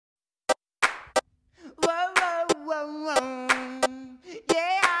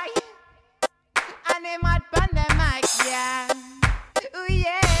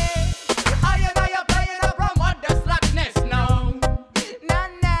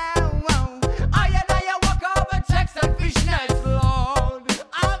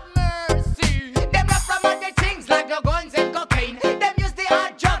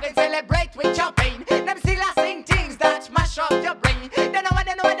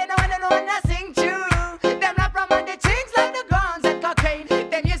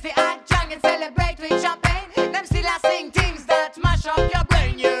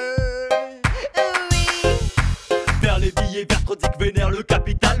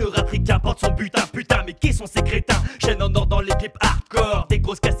son butin. Putain, mais qui sont ces crétins? Chaîne en or dans les clips hardcore, des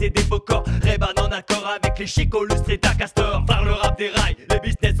grosses cassées, des beaux corps. Reban en accord avec les chicots lustrés d'un castor. Faire le rap des rails, les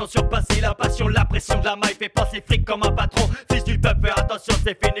business sont surpassés. La passion, la pression de la maille fait penser fric comme un patron. Fils du peuple, fais attention,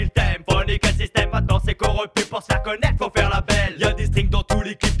 c'est fini le thème. Faut niquer le système, maintenant c'est corrompu. Pour se faire connaître, faut faire la belle. Y'a des strings dans tous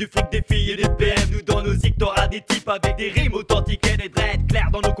les clips, du fric des filles et des PM. Nous dans nos zik, t'auras des types avec des rimes authentiques et des dreads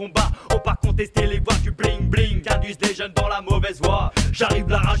clairs dans nos combats. On pas contester les voix du bling bling, qu'induisent les jeunes dans la mauvaise voie. J'arrive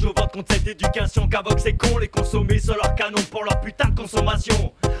la rage au ventre contre cette éducation qu'invoque ces cons. Les consommer sur leur canon pour leur putain de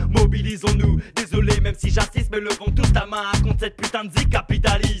consommation. Mobilisons-nous, désolé même si j'insiste, mais levons tous ta main contre cette putain de zik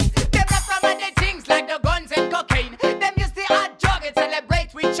capitaliste. Them not from the things like the guns and cocaine. Them use the hard drug and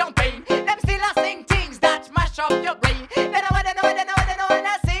celebrate with champagne. Them still a sing things that mash up your brain. They know what they know, they know what they know when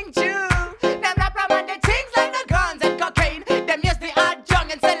I sing too. Them not from the things like the guns and cocaine. Them use the hard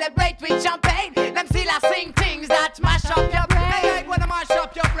drug and celebrate with champagne. Them still a sing things that mash up your brain. They wanna mash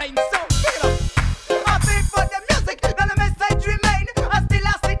up your brain, so pick it up. I think for the music, then the message remain. I still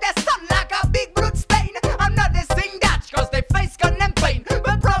a see the sun like a big blood stain. I'm not the sing that cause they face condemn pain.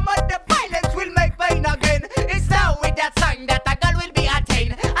 But promote the violence will make pain again. It's now with that song that a girl will be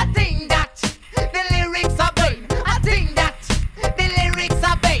attained. I think that the lyrics are vain. I think that the lyrics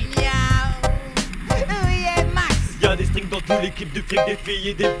are vain, yeah. Oh yeah, Max. Y'a des strings dans tous les clips, du fric des filles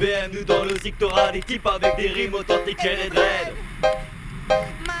et des BM. Nous dans le zik, t'auras des types avec des rimes authentiques et des dreads.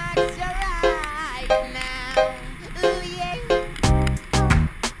 Max,